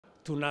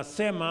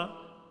tunasema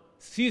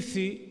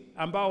sisi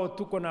ambao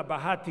tuko na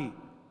bahati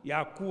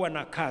ya kuwa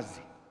na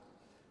kazi,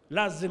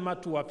 lazima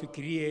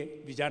tuwafikirie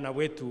vijana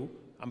wetu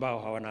ambao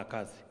hawana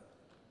kazi.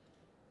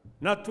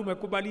 Na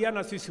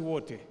tumekubaliana sisi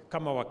wote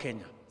kama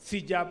Wakenya.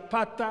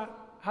 Sijapata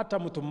hata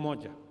mtu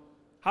mmoja,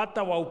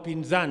 hata wa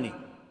upinzani,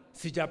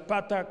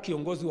 sijapata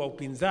kiongozi wa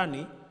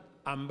upinzani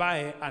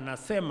ambaye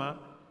anasema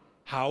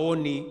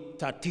haoni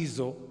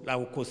tatizo la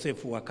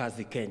ukosefu wa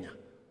kazi Kenya.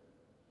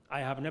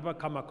 I have never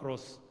come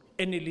across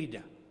any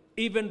leader,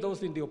 even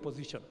those in the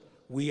opposition.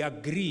 We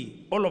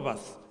agree, all of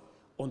us,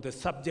 on the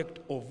subject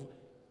of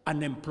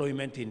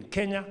unemployment in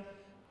Kenya,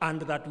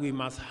 and that we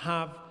must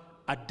have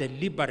a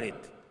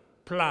deliberate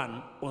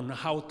plan on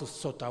how to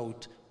sort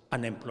out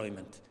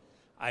unemployment.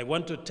 I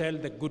want to tell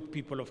the good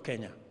people of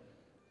Kenya,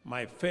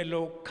 my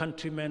fellow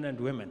countrymen and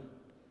women,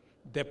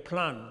 the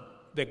plan,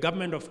 the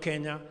government of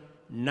Kenya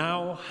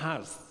now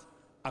has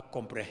a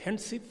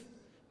comprehensive,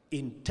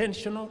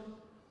 intentional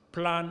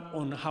plan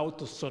on how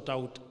to sort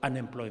out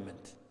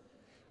unemployment.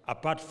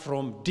 Apart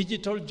from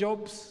digital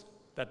jobs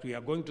that we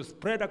are going to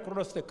spread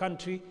across the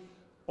country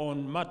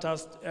on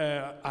matters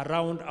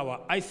around our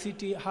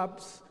ICT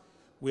hubs,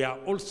 we are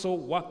also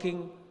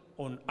working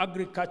on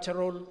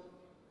agricultural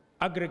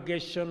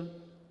aggregation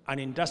and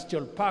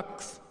industrial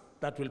parks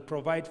that will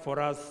provide for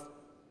us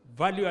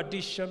value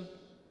addition,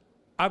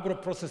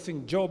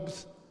 agro-processing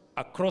jobs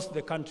across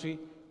the country.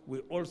 We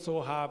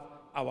also have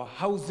our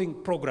housing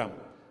program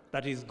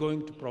that is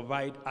going to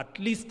provide at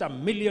least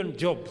 1 million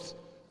jobs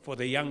for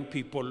the young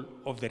people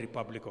of the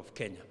Republic of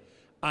Kenya.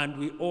 And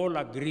we all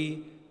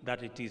agree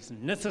that it is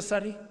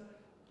necessary,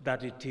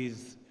 that it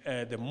is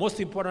the most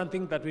important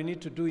thing that we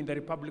need to do in the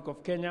Republic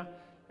of Kenya.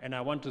 And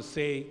I want to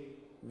say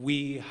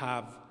we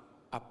have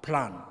a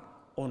plan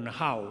on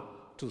how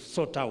to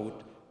sort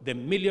out the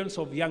millions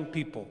of young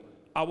people,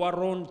 our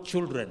own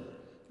children,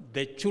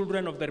 the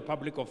children of the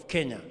Republic of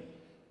Kenya,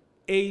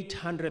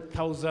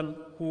 800,000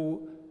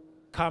 who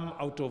come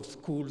out of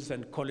schools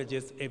and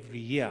colleges every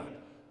year.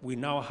 We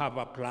now have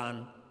a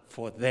plan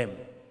for them.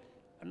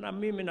 Na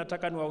mimi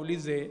nataka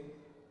niwaulize,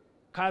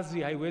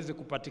 kazi haiwezi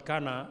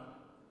kupatikana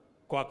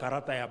kwa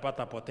karata ya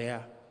pata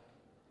potea.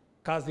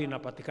 Kazi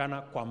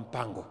inapatikana kwa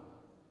mpango.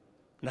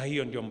 Na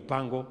hiyo ndio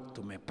mpango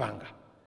tumepanga.